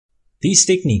These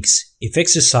techniques, if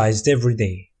exercised every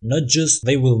day, not just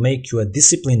they will make you a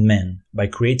disciplined man by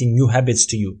creating new habits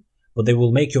to you, but they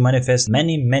will make you manifest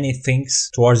many things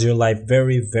towards your life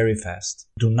very fast.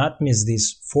 Do not miss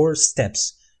these 4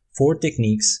 steps, 4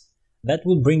 techniques that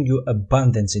will bring you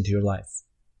abundance into your life.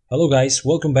 Hello guys,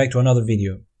 welcome back to another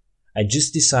video. I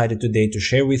just decided today to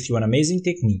share with you an amazing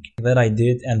technique that I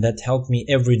did and that helped me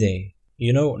every day.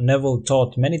 You know, Neville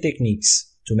taught many techniques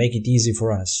to make it easy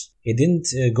for us. He didn't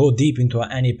go deep into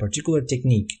any particular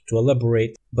technique to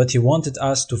elaborate, but he wanted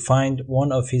us to find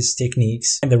one of his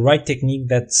techniques and the right technique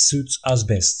that suits us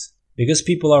best. Because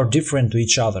people are different to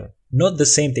each other. Not the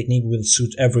same technique will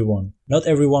suit everyone. Not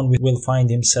everyone will find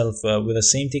himself with the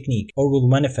same technique or will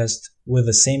manifest with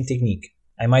the same technique.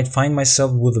 I might find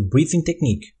myself with a breathing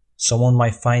technique. Someone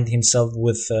might find himself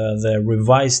with the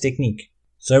revised technique.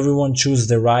 So everyone chooses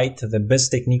the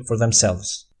best technique for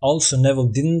themselves. Also, Neville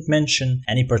didn't mention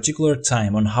any particular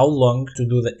time on how long to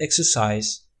do the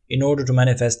exercise in order to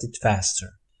manifest it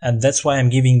faster. And that's why I'm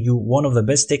giving you one of the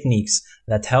best techniques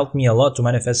that helped me a lot to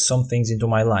manifest some things into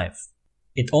my life.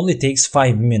 It only takes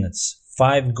 5 minutes,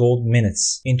 5 gold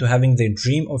minutes, into having the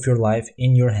dream of your life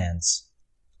in your hands.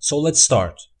 So let's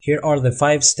start. Here are the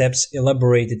 5 steps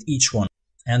elaborated each one.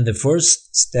 And the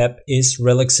first step is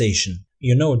relaxation.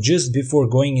 You know, just before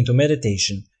going into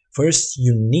meditation, first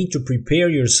you need to prepare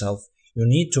yourself. You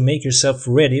need to make yourself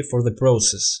ready for the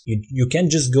process. You can't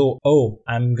just go, oh,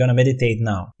 I'm gonna meditate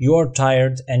now. You are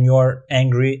tired and you are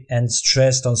angry and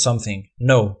stressed on something.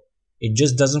 No, it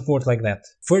just doesn't work like that.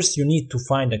 First you need to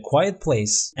find a quiet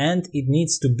place and it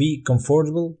needs to be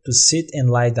comfortable to sit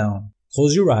and lie down.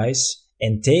 Close your eyes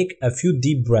and take a few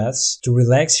deep breaths to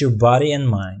relax your body and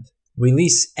mind.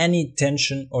 Release any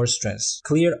tension or stress.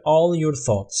 Clear all your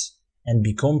thoughts and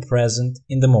become present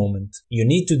in the moment. You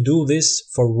need to do this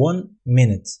for 1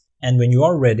 minute. And when you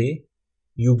are ready,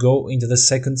 you go into the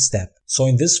second step. So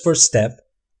in this first step,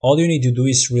 all you need to do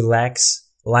is relax,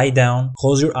 lie down,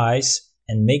 close your eyes,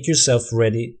 and make yourself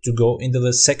ready to go into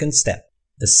the second step.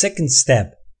 The second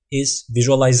step is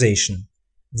visualization.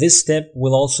 This step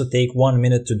will also take 1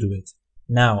 minute to do it.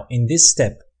 Now, in this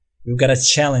step, you gotta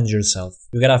challenge yourself.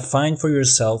 You gotta find for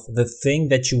yourself the thing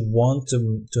that you want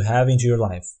to have into your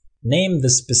life. Name the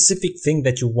specific thing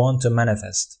that you want to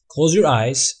manifest. Close your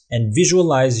eyes and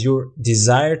visualize your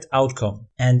desired outcome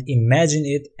and imagine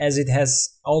it as it has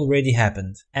already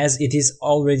happened, as it is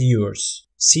already yours.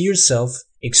 See yourself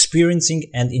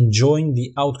experiencing and enjoying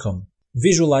the outcome.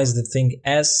 Visualize the thing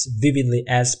as vividly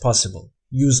as possible.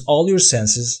 Use all your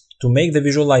senses to make the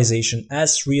visualization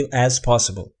as real as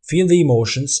possible. Feel the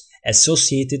emotions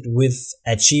associated with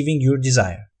achieving your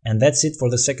desire. And that's it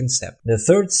for the second step. The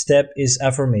third step is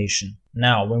affirmation.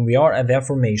 Now, when we are at the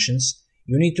affirmations,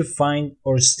 you need to find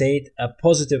or state a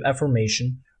positive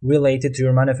affirmation related to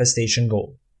your manifestation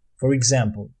goal. For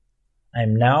example, I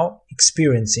am now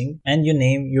experiencing, and you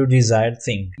name your desired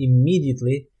thing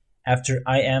immediately after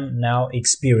I am now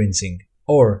experiencing.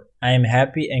 Or, I am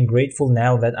happy and grateful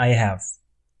now that I have,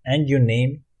 and you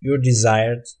name your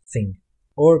desired thing.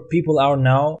 Or people are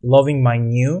now loving my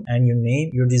new, and you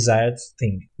name your desired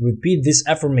thing. Repeat this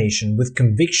affirmation with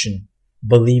conviction,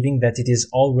 believing that it is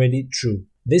already true.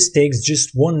 This takes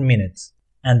just 1 minute.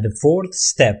 And the fourth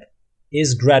step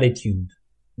is gratitude.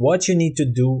 What you need to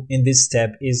do in this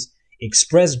step is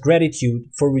express gratitude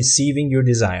for receiving your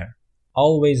desire.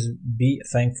 Always be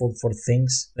thankful for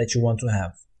things that you want to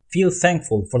have. Feel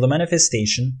thankful for the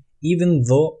manifestation even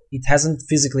though it hasn't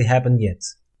physically happened yet.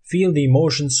 Feel the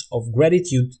emotions of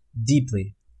gratitude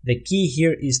deeply. The key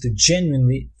here is to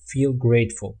genuinely feel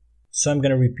grateful. So I'm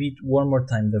gonna repeat one more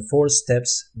time the 4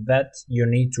 steps that you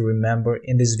need to remember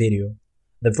in this video.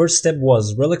 The first step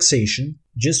was relaxation.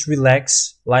 Just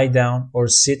relax, lie down or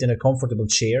sit in a comfortable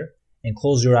chair and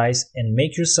close your eyes and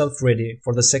make yourself ready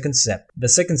for the second step. The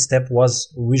second step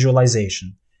was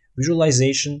visualization.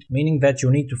 Visualization meaning that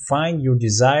you need to find your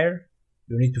desire.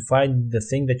 You need to find the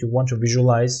thing that you want to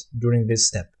visualize during this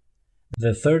step.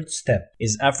 The third step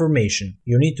is affirmation.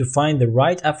 You need to find the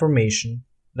right affirmation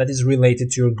that is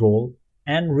related to your goal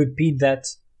and repeat that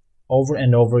over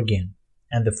and over again.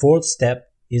 And the fourth step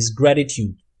is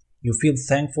gratitude. You feel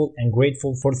thankful and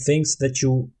grateful for things that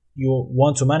you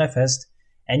want to manifest,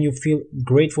 and you feel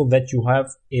grateful that you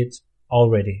have it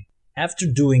already. After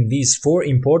doing these 4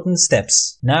 important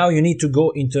steps, now you need to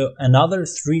go into another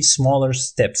 3 smaller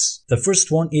steps. The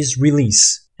first one is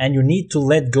release, and you need to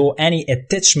let go any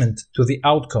attachment to the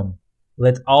outcome.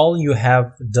 Let all you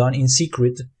have done in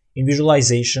secret, in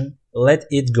visualization, let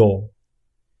it go.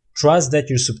 Trust that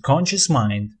your subconscious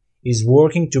mind is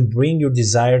working to bring your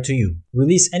desire to you.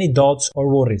 Release any doubts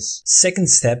or worries. Second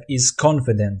step is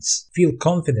confidence. Feel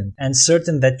confident and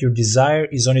certain that your desire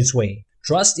is on its way.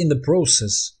 Trust in the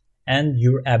process and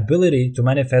your ability to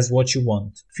manifest what you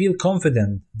want. Feel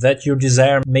confident that your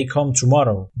desire may come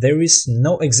tomorrow. There is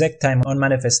no exact time on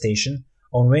manifestation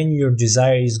on when your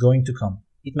desire is going to come.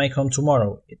 It may come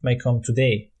tomorrow, it may come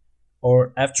today,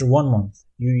 or after 1 month.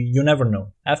 You never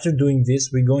know. After doing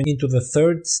this, we're going into the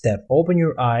third step. Open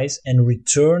your eyes and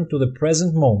return to the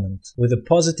present moment with a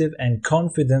positive and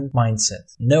confident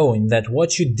mindset, knowing that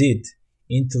what you did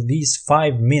into these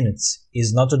 5 minutes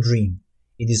is not a dream.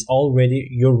 It is already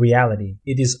your reality.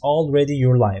 It is already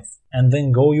your life. And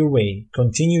then go your way.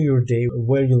 Continue your day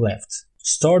where you left.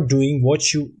 Start doing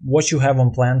what you have on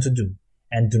plan to do.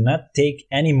 And do not take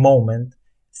any moment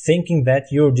thinking that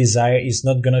your desire is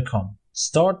not gonna come.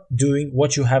 Start doing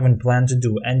what you haven't planned to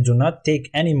do, and do not take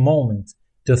any moment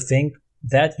to think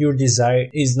that your desire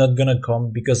is not gonna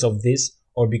come because of this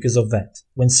or because of that.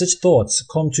 When such thoughts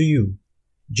come to you,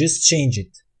 just change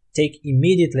it. Take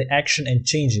immediately action and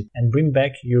change it and bring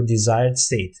back your desired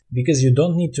state, because you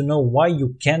don't need to know why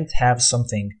you can't have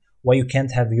something, why you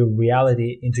can't have your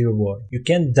reality into your world. You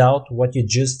can't doubt what you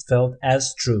just felt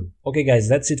as true. Okay guys,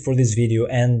 that's it for this video,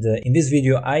 and in this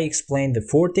video I explained the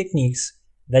 4 techniques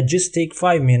that just take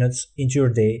 5 minutes into your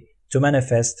day to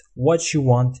manifest what you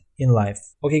want in life.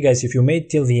 Okay guys, if you made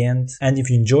till the end and if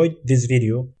you enjoyed this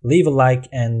video, leave a like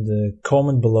and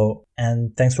comment below,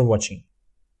 and thanks for watching.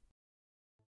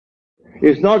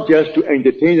 It's not just to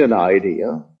entertain an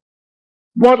idea.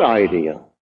 What idea?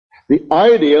 The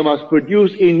idea must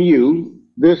produce in you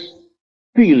this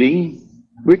feeling,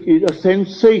 which is a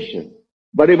sensation,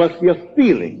 but it must be a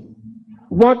feeling.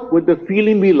 What would the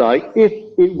feeling be like if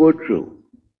it were true?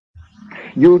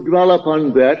 You dwell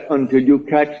upon that until you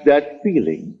catch that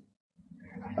feeling.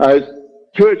 As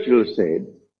Churchill said,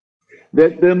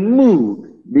 that the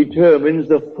mood determines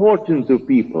the fortunes of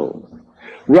people,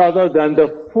 rather than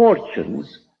the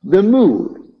fortunes, the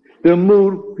mood. The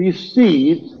mood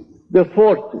precedes the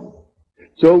fortune.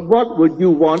 So what would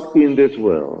you want in this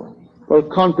world? Well,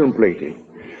 contemplate it.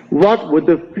 What would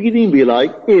the feeling be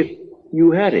like if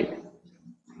you had it?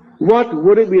 What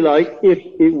would it be like if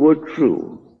it were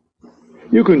true?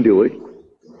 You can do it.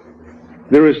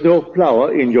 There is no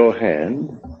flower in your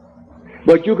hand,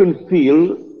 but you can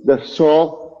feel the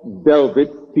soft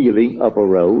velvet feeling of a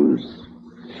rose.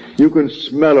 You can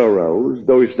smell a rose,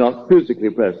 though it's not physically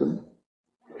present.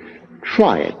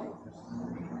 Try it.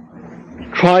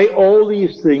 Try all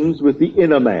these things with the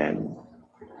inner man.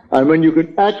 And when you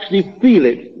can actually feel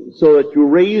it, so that you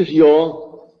raise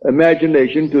your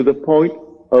imagination to the point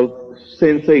of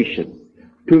sensation,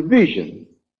 to vision,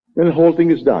 then the whole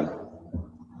thing is done.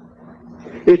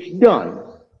 It's done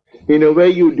in a way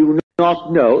you do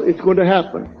not know it's going to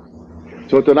happen.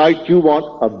 So tonight you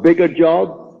want a bigger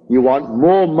job, you want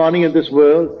more money in this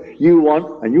world, you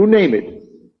want, and you name it.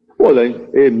 Well then,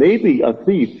 it may be a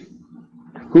thief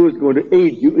who is going to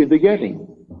aid you in the getting,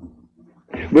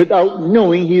 without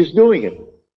knowing he's doing it.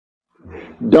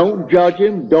 Don't judge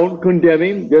him, don't condemn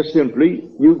him, just simply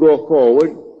you go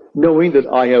forward knowing that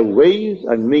I have ways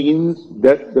and means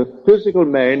that the physical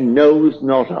man knows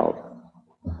not of.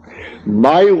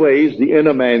 My ways, the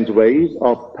inner man's ways,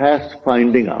 are past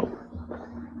finding out.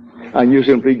 And you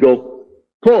simply go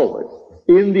forward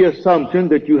in the assumption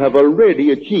that you have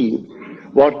already achieved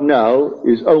what now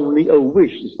is only a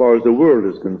wish as far as the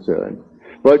world is concerned.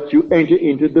 But you enter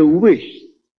into the wish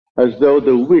as though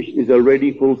the wish is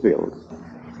already fulfilled.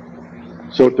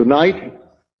 So tonight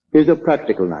is a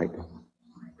practical night.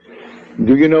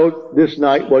 Do you know this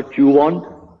night what you want?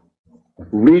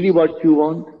 Really what you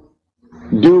want?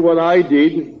 Do what I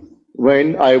did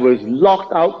when I was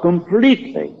locked out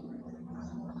completely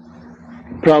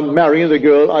from marrying the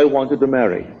girl I wanted to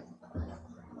marry.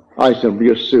 I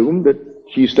simply assumed that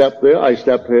she slept there, I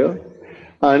slept here,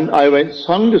 and I went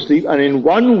sound asleep, and in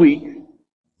 1 week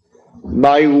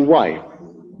my wife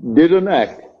did an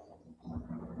act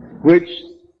which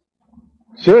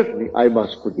certainly I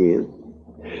must forgive.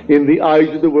 In the eyes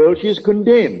of the world, she is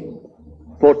condemned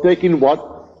for taking what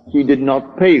she did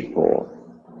not pay for.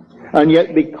 And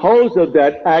yet because of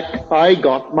that act, I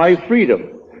got my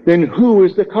freedom. Then who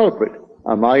is the culprit?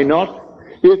 Am I not?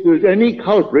 If there is any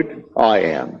culprit, I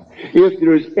am. If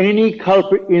there is any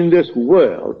culprit in this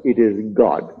world, it is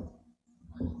God.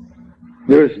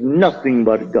 There is nothing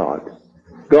but God.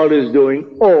 God is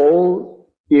doing all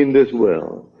in this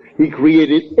world. He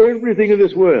created everything in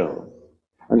this world.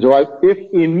 And so if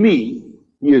in me,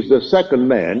 he is the second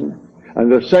man, and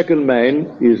the second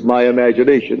man is my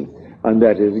imagination, and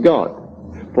that is God.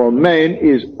 For man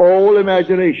is all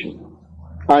imagination,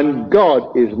 and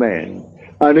God is man,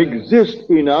 and exists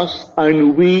in us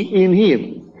and we in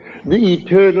him. The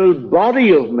eternal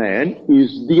body of man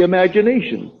is the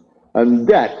imagination, and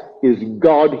that is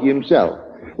God himself.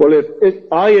 Well, if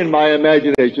I in my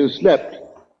imagination slept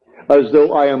as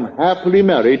though I am happily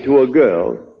married to a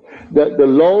girl that the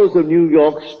laws of New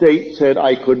York State said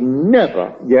I could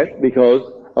never get because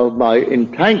of my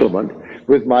entanglement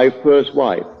with my first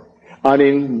wife, and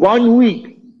in 1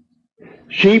 week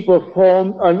she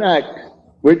performed an act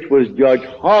which was judged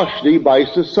harshly by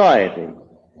society,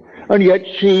 and yet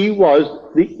she was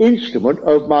the instrument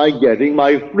of my getting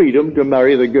my freedom to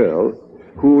marry the girl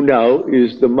who now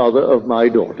is the mother of my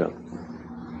daughter.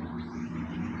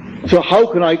 So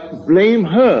how can I blame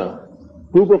her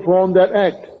who performed that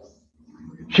act?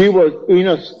 She was in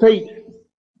a state,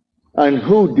 and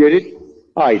who did it?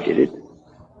 I did it.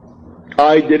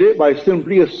 I did it by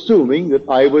simply assuming that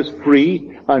I was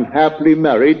free and happily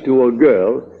married to a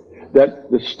girl that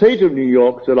the state of New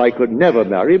York said I could never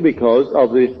marry because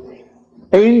of the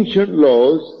ancient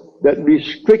laws that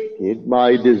restricted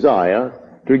my desire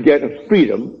to get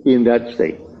freedom in that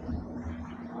state.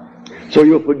 So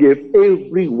you forgive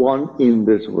everyone in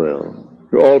this world.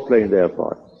 They're all playing their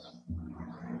parts.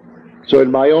 So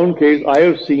in my own case, I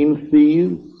have seen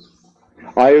thieves.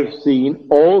 I have seen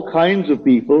all kinds of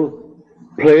people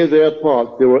play their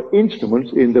part. They were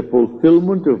instruments in the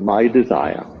fulfillment of my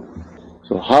desire.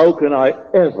 So how can I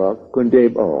ever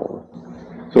condemn all?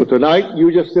 So tonight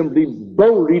you just simply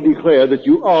boldly declare that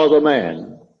you are the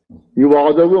man. You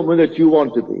are the woman that you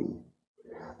want to be.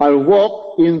 And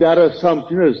walk in that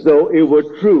assumption as though it were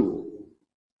true.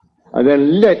 And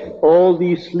then let all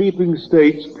these sleeping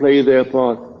states play their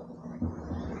part.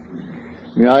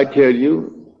 May I tell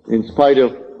you, in spite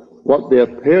of what they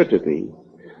appear to be,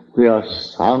 they are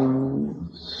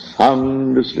sound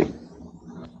asleep.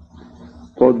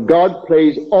 For God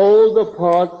plays all the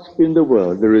parts in the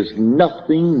world. There is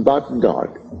nothing but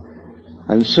God.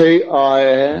 And say, I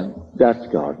am, that's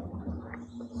God.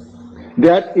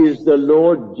 That is the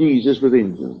Lord Jesus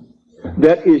within you.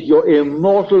 That is your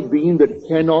immortal being that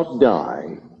cannot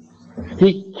die.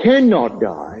 He cannot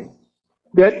die.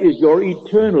 That is your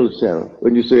eternal self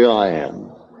when you say, I am.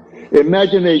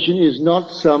 Imagination is not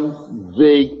some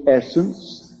vague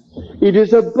essence. It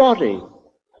is a body,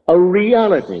 a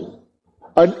reality,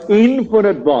 an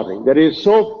infinite body that is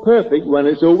so perfect when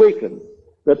it's awakened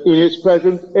that in its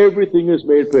presence everything is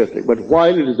made perfect. But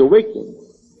while it is awakening,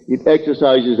 it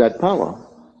exercises that power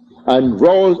and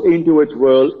draws into its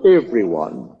world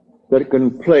everyone that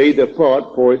can play the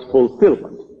part for its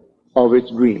fulfillment of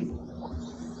its dream.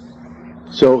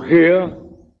 So here,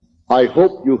 I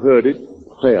hope you heard it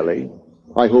clearly.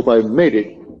 I hope I made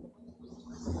it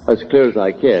as clear as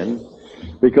I can,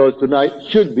 because tonight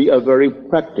should be a very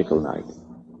practical night.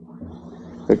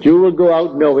 That you will go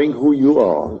out knowing who you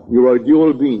are. You are a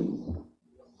dual being.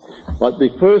 But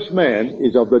the first man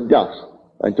is of the dust,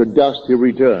 and to dust he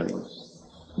returns.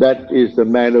 That is the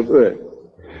man of earth.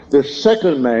 The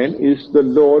second man is the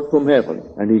Lord from heaven,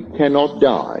 and he cannot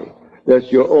die.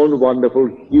 That's your own wonderful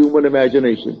human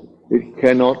imagination. It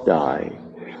cannot die.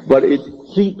 But it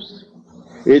sleeps.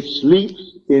 It sleeps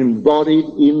embodied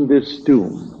in this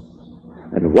tomb.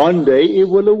 And one day it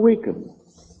will awaken.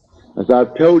 As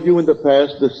I've told you in the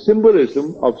past, the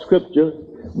symbolism of Scripture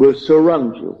will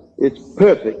surround you. It's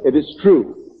perfect. It is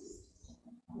true.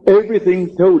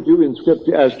 Everything told you in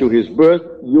Scripture as to his birth,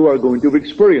 you are going to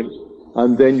experience.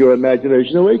 And then your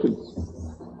imagination awakens.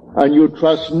 And you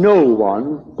trust no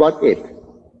one but it.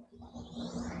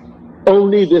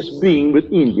 Only this being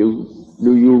within you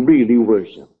do you really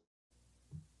worship.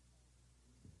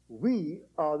 We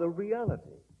are the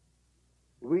reality.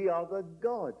 We are the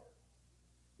God.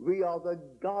 We are the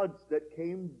gods that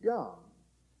came down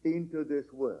into this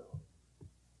world.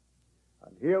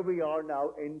 And here we are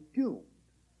now entombed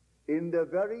in the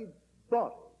very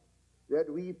body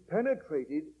that we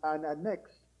penetrated and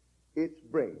annexed its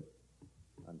brain.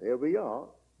 And there we are,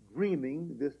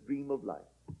 dreaming this dream of life.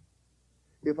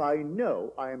 If I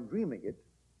know I am dreaming it,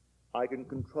 I can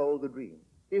control the dream.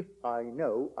 If I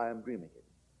know I am dreaming it.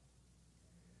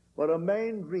 But a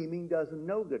man dreaming doesn't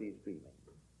know that he's dreaming.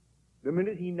 The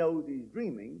minute he knows he's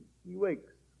dreaming, he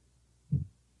wakes.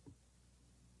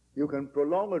 You can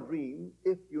prolong a dream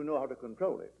if you know how to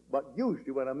control it. But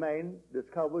usually when a man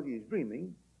discovers he's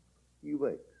dreaming, he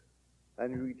wakes.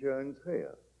 And he returns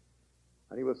here.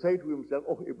 And he will say to himself,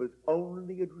 oh, it was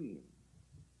only a dream.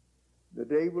 The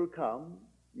day will come,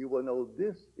 you will know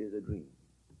this is a dream.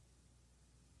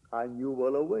 And you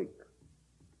will awake.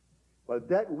 But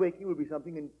that waking will be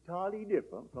something entirely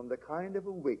different from the kind of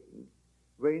awakening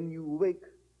when you wake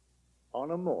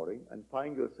on a morning and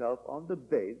find yourself on the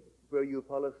bed where you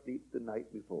fell asleep the night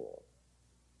before.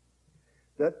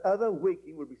 That other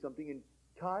waking will be something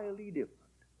entirely different.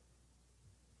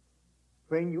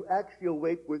 When you actually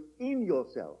awake within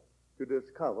yourself to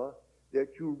discover that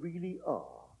you really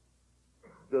are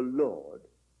the Lord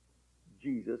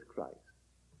Jesus Christ.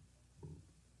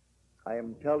 I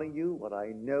am telling you what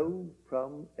I know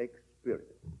from experience.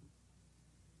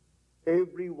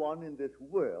 Everyone in this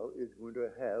world is going to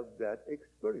have that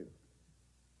experience.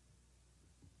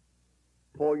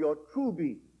 For your true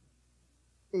being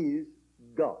is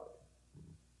God,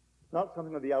 not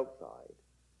something on the outside.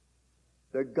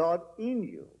 The God in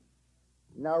you,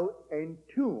 now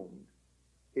entombed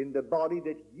in the body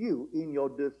that you, in your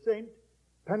descent,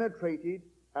 penetrated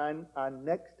and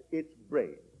annexed its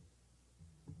brain.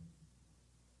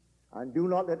 And do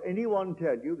not let anyone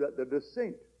tell you that the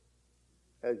descent,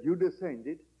 as you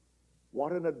descended,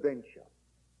 what an adventure,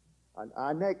 and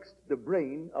annexed the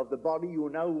brain of the body you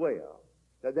now wear,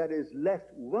 that is less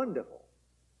wonderful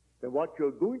than what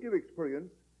you're going to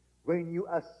experience when you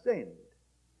ascend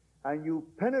and you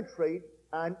penetrate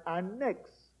and annex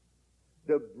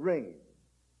the brain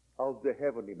of the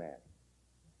heavenly man.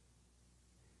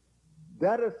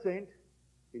 That ascent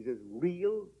is as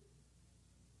real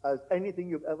as anything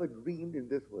you've ever dreamed in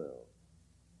this world.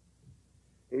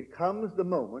 It comes the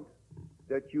moment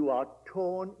that you are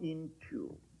torn in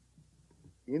two.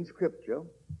 In Scripture,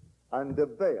 and the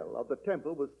veil of the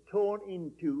temple was torn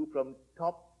in two from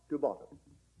top to bottom.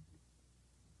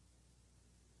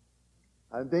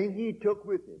 And then he took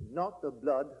with him not the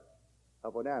blood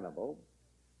of an animal,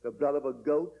 the blood of a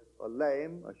goat, a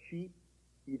lamb, a sheep.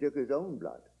 He took his own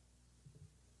blood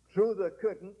through the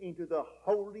curtain into the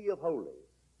Holy of Holies.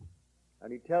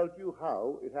 And he tells you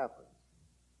how it happens.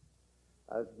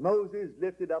 As Moses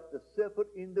lifted up the serpent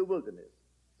in the wilderness,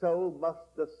 so must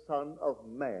the Son of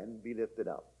Man be lifted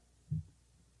up.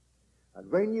 And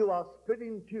when you are split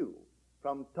in two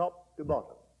from top to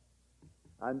bottom,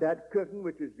 and that curtain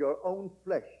which is your own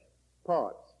flesh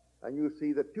parts, and you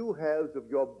see the two halves of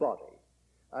your body,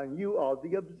 and you are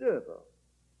the observer.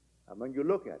 And when you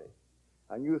look at it,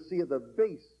 and you see at the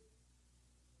base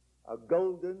a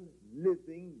golden,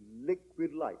 living,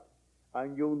 liquid light,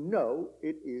 and you know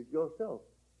it is yourself.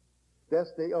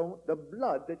 That's the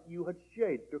blood that you had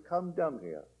shed to come down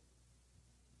here.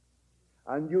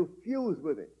 And you fuse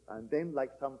with it, and then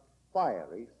like some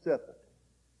fiery serpent,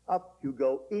 up you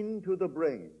go into the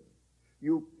brain.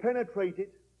 You penetrate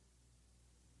it,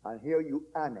 and here you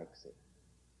annex it.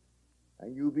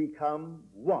 And you become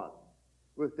one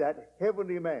with that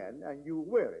heavenly man, and you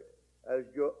wear it as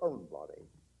your own body.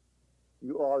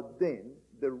 You are then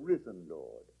the risen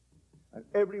Lord. And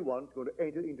everyone's going to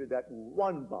enter into that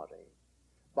one body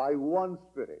by one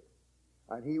Spirit.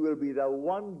 And he will be the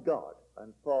one God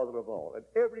and Father of all. And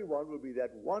everyone will be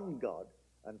that one God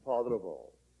and Father of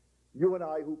all. You and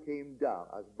I who came down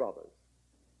as brothers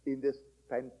in this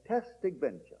fantastic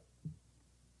venture,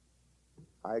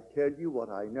 I tell you what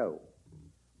I know.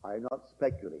 I'm not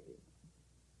speculating.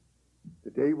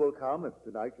 The day will come, if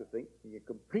tonight you think you're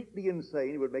completely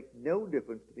insane, it will make no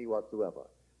difference to me whatsoever.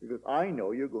 Because I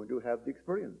know you're going to have the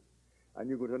experience. And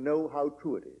you're going to know how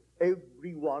true it is.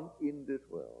 Everyone in this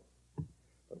world.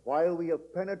 But while we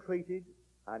have penetrated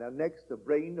and annexed the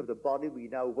brain of the body we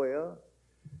now wear,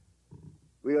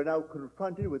 we are now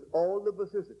confronted with all the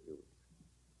vicissitudes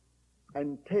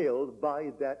entailed by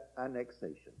that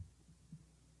annexation.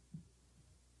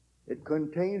 It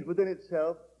contains within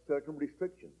itself certain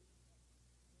restrictions,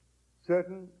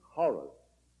 certain horrors.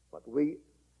 But we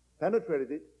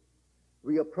penetrated it,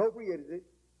 we appropriated it,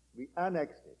 we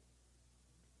annexed it.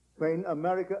 When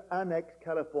America annexed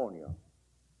California,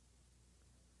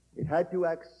 it had to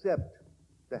accept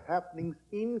the happenings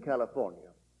in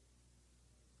California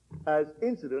as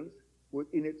incidents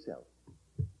within itself.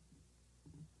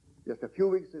 Just a few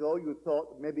weeks ago, you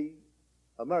thought maybe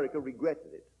America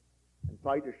regretted it and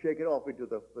tried to shake it off into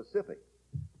the Pacific.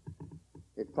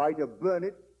 It tried to burn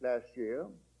it last year,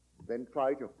 then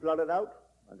tried to flood it out,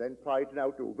 and then tried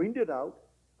now to wind it out,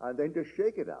 and then to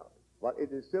shake it out. But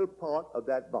it is still part of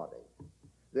that body.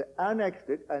 They annexed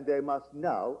it, and they must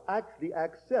now actually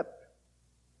accept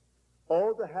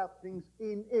all the happenings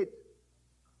in it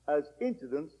as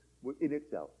incidents within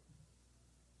itself.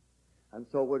 And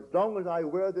so as long as I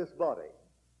wear this body,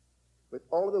 with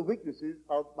all the weaknesses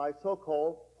of my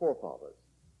so-called forefathers,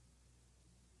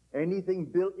 anything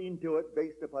built into it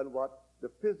based upon what the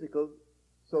physical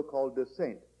so-called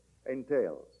descent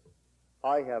entails,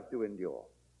 I have to endure.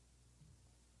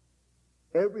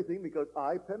 Everything because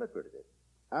I penetrated it,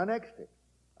 annexed it,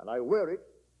 and I wear it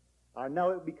And now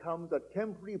it becomes a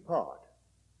temporary part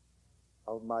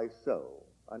of my soul.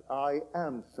 And I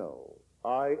am soul.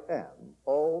 I am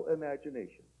all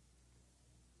imagination.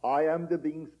 I am the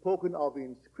being spoken of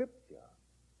in Scripture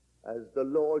as the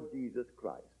Lord Jesus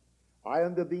Christ. I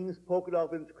am the being spoken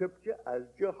of in Scripture as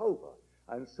Jehovah,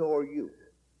 and so are you.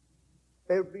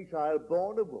 Every child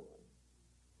born of woman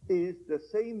is the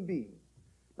same being.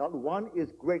 Not one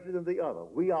is greater than the other.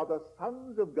 We are the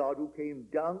sons of God who came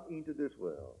down into this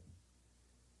world.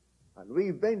 And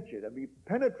we ventured and we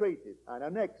penetrated and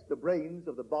annexed the brains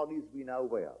of the bodies we now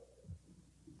wear,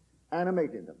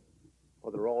 animating them,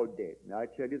 for they're all dead. May I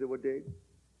tell you they were dead?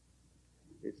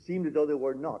 It seemed as though they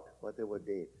were not, but they were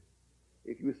dead.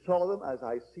 If you saw them as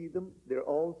I see them, they're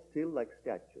all still like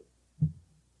statues.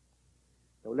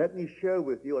 Now let me share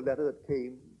with you a letter that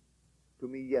came to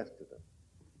me yesterday.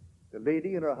 The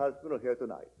lady and her husband are here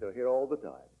tonight. They're here all the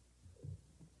time.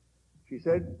 She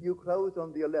said, you closed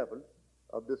on the 11th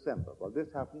of December. Well, this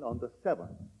happened on the 7th,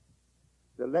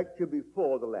 the lecture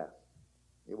before the last.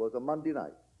 It was a Monday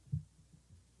night.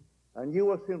 And you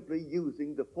were simply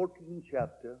using the 14th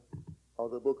chapter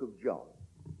of the book of John.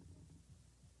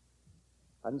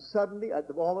 And suddenly, at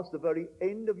almost the very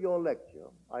end of your lecture,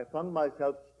 I found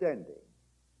myself standing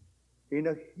in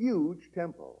a huge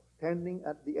temple, standing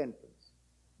at the entrance.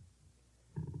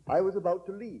 I was about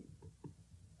to leave,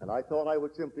 and I thought I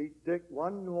would simply take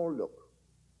one more look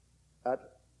at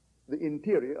the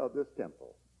interior of this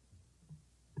temple,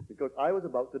 because I was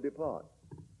about to depart.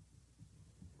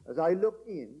 As I looked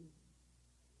in,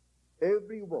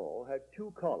 every wall had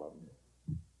 2 columns,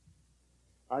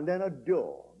 and then a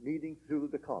door leading through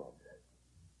the columns.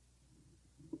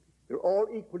 They're all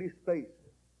equally spaced.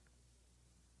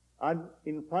 And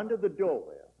in front of the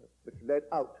doorway, which led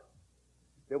out,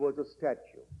 there was a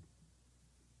statue.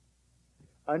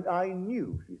 And I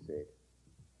knew, she said,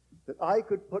 that I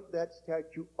could put that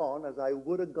statue on as I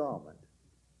would a garment.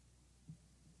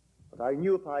 But I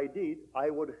knew if I did, I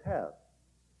would have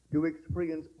to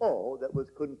experience all that was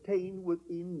contained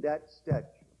within that statue.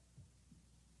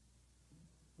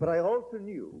 But I also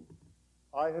knew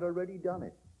I had already done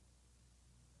it.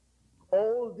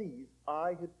 All these I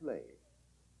had played.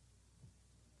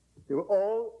 They were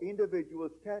all individual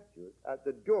statues at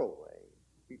the doorway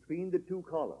between the 2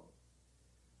 columns.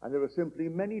 And there were simply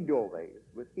many doorways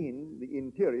within the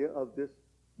interior of this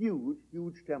huge,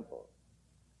 huge temple.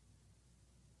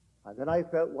 And then I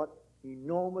felt what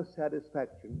enormous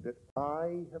satisfaction that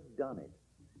I have done it.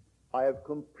 I have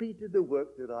completed the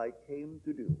work that I came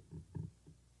to do.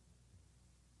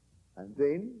 And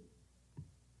then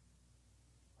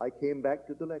I came back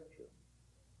to the lecture.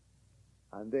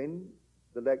 And then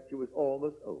the lecture was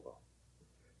almost over.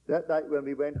 That night when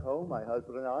we went home, my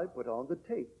husband and I put on the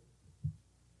tape.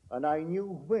 And I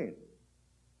knew when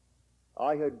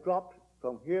I had dropped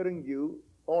from hearing you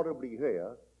audibly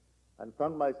here and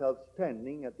found myself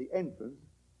standing at the entrance,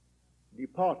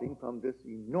 departing from this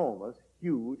enormous,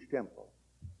 huge temple.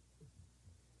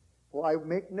 For I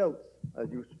make notes as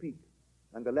you speak,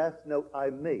 and the last note I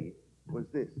made was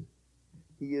this: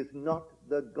 he is not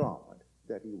the garment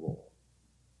that he wore.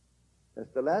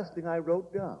 That's the last thing I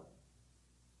wrote down.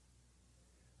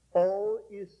 All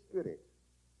is spirit.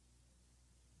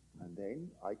 And then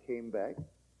I came back.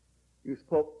 You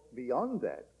spoke beyond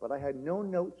that, but I had no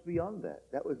notes beyond that.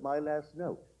 That was my last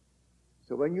note.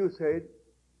 So when you said,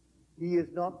 he is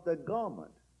not the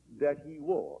garment that he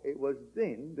wore, it was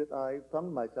then that I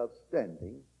found myself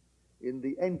standing in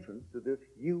the entrance to this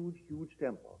huge, huge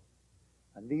temple.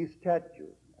 And these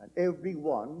statues, and every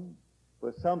one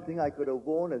was something I could have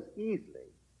worn as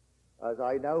easily as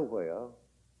I now wear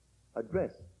a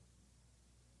dress.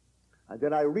 And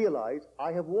then I realized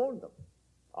I have worn them.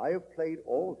 I have played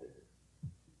all this.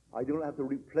 I don't have to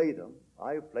replay them.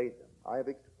 I have played them. I have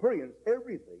experienced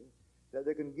everything that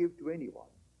they can give to anyone,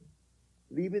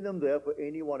 leaving them there for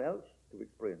anyone else to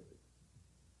experience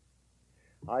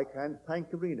it. I can't thank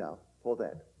you enough for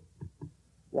that.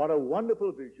 What a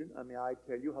wonderful vision, and may I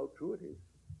tell you how true it is.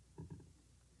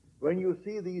 When you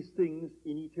see these things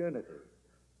in eternity,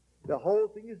 the whole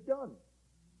thing is done.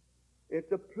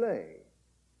 It's a play.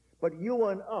 But you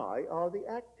and I are the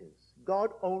actors. God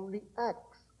only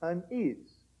acts and is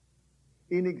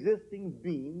in existing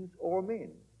beings or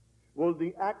men. Well,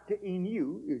 the actor in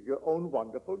you is your own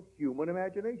wonderful human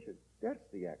imagination. That's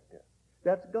the actor.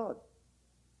 That's God.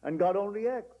 And God only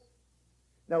acts.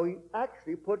 Now, he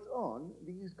actually puts on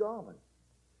these garments.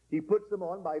 He puts them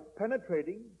on by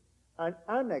penetrating and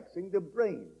annexing the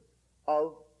brains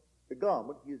of the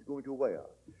garment he is going to wear.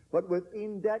 But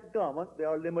within that garment, there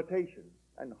are limitations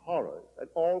and horrors and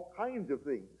all kinds of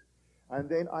things. And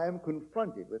then I am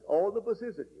confronted with all the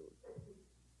vicissitudes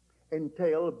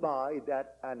entailed by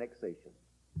that annexation.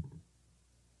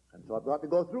 And so I've got to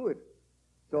go through it.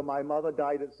 So my mother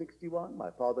died at 61, my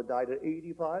father died at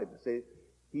 85. Say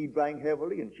he drank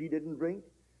heavily and she didn't drink,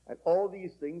 and all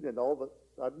these things, and all of a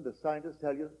sudden the scientists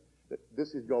tell you that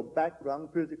this is your background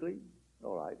physically.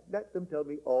 All right, let them tell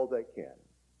me all they can.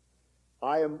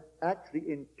 I am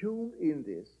actually entombed in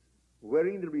this,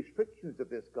 wearing the restrictions of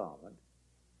this garment,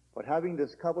 but having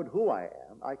discovered who I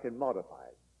am, I can modify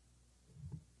it.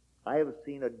 I have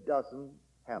seen a dozen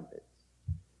Hamlets,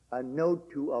 and no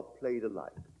two are played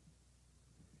alike.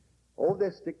 Oh, they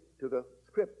stick to the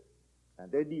script,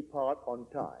 and they depart on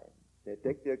time. They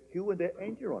take their cue and they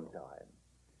enter on time.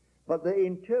 But they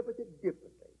interpret it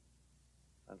differently.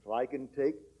 And so I can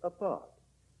take a part.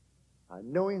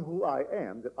 And knowing who I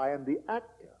am, that I am the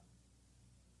actor,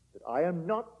 that I am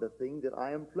not the thing that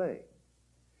I am playing.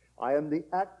 I am the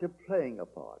actor playing a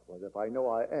part. Well, if I know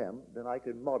I am, then I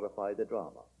can modify the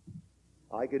drama.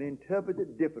 I can interpret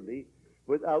it differently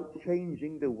without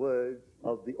changing the words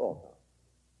of the author.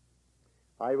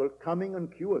 I will coming on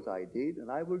cue as I did,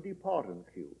 and I will depart on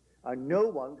cue. And no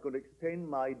one's going to extend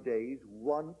my days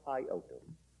one iota.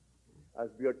 As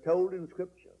we are told in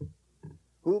Scripture,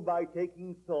 who by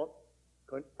taking thought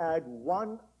can add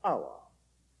 1 hour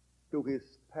to his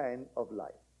span of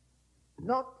life.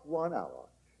 Not 1 hour.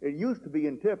 It used to be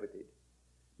interpreted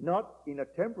not in a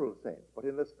temporal sense, but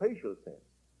in a spatial sense.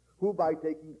 Who by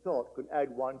taking thought could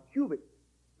add 1 cubit,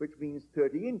 which means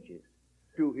 30 inches,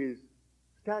 to his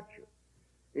stature.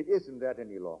 It isn't that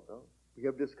any longer. We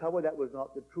have discovered that was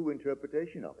not the true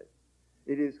interpretation of it.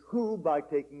 It is who by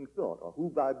taking thought, or who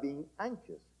by being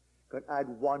anxious, can add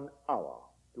 1 hour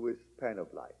to his span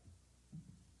of life.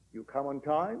 You come on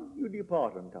time, you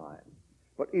depart on time.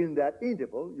 But in that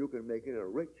interval, you can make it a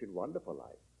rich and wonderful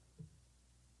life.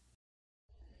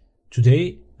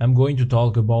 Today, I'm going to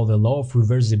talk about the law of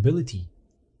reversibility,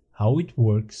 how it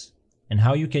works, and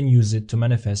how you can use it to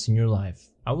manifest in your life.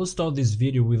 I will start this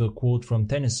video with a quote from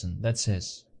Tennyson that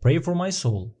says, "Pray for my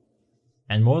soul,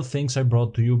 and more things are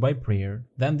brought to you by prayer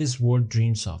than this world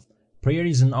dreams of." Prayer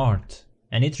is an art,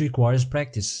 and it requires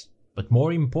practice, but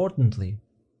more importantly,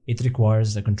 it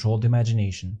requires a controlled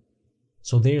imagination.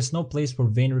 So there is no place for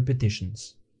vain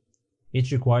repetitions.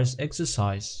 It requires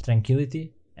exercise,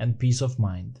 tranquility, and peace of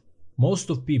mind. Most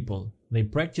of people, they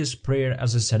practice prayer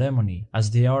as a ceremony,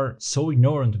 as they are so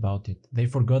ignorant about it. They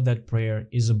forgot that prayer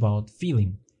is about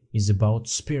feeling, is about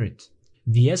spirit.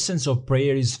 The essence of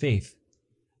prayer is faith,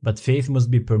 but faith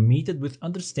must be permeated with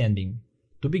understanding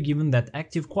to be given that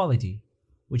active quality,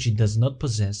 which it does not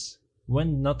possess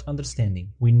when not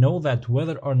understanding. We know that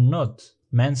whether or not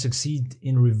man succeed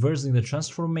in reversing the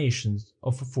transformations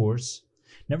of a force,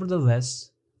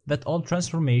 nevertheless, that all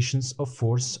transformations of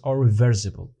force are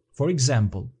reversible. For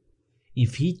example,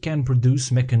 if heat can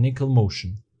produce mechanical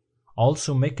motion,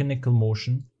 also mechanical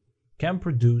motion can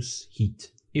produce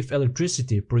heat. If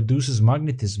electricity produces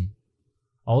magnetism,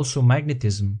 also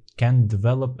magnetism can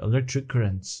develop electric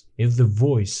currents. If the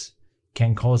voice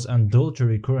can cause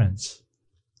undulatory currents,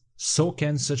 so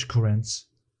can such currents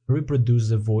reproduce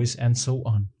the voice, and so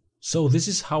on. So this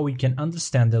is how we can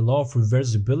understand the law of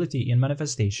reversibility in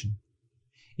manifestation.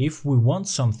 If we want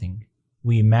something,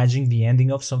 we imagine the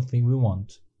ending of something we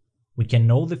want. We can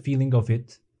know the feeling of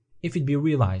it if it be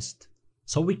realized.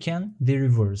 So we can the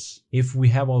reverse. If we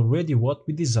have already what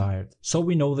we desired, so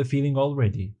we know the feeling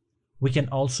already. We can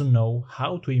also know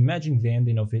how to imagine the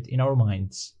ending of it in our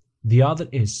minds. The other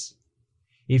is,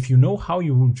 if you know how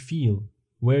you would feel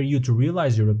were you to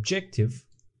realize your objective,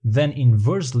 then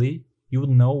inversely you would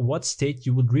know what state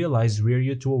you would realize were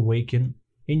you to awaken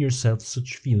in yourself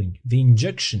such feeling. The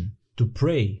injunction to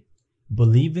pray,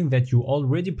 believing that you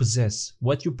already possess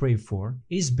what you pray for,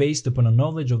 is based upon a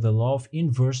knowledge of the law of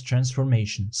inverse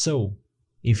transformation. So,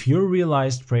 if your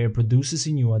realized prayer produces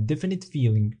in you a definite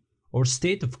feeling or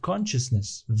state of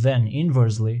consciousness, then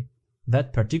inversely,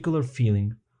 that particular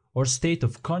feeling or state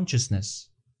of consciousness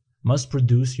must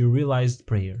produce your realized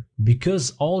prayer.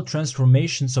 Because all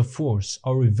transformations of force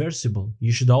are reversible,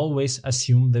 you should always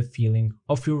assume the feeling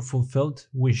of your fulfilled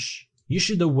wish. You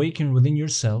should awaken within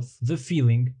yourself the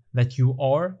feeling that you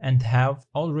are and have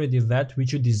already that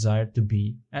which you desire to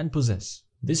be and possess.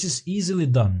 This is easily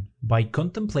done by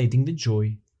contemplating the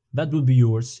joy that will be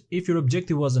yours if your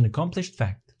objective was an accomplished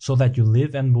fact, so that you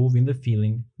live and move in the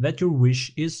feeling that your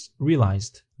wish is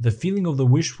realized. The feeling of the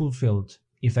wish fulfilled,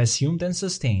 if assumed and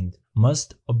sustained,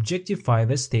 must objectify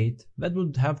the state that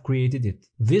would have created it.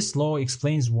 This law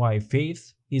explains why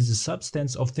faith is the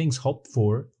substance of things hoped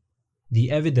for,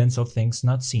 the evidence of things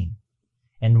not seen,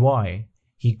 and why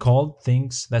he called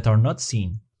things that are not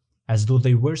seen as though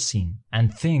they were seen,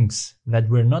 and things that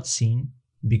were not seen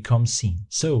become seen.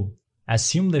 So,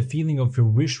 assume the feeling of your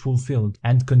wish fulfilled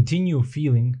and continue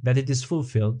feeling that it is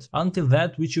fulfilled until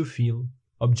that which you feel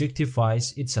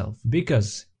objectifies itself.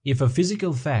 Because if a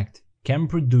physical fact can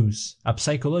produce a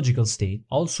psychological state,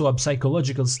 also a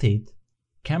psychological state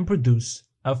can produce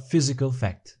a physical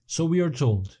fact. So we are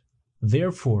told,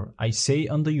 therefore I say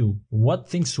unto you, what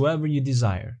things soever you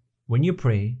desire, when you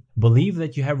pray, believe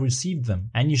that you have received them,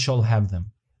 and you shall have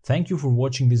them. Thank you for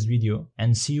watching this video,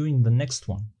 and see you in the next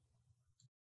one.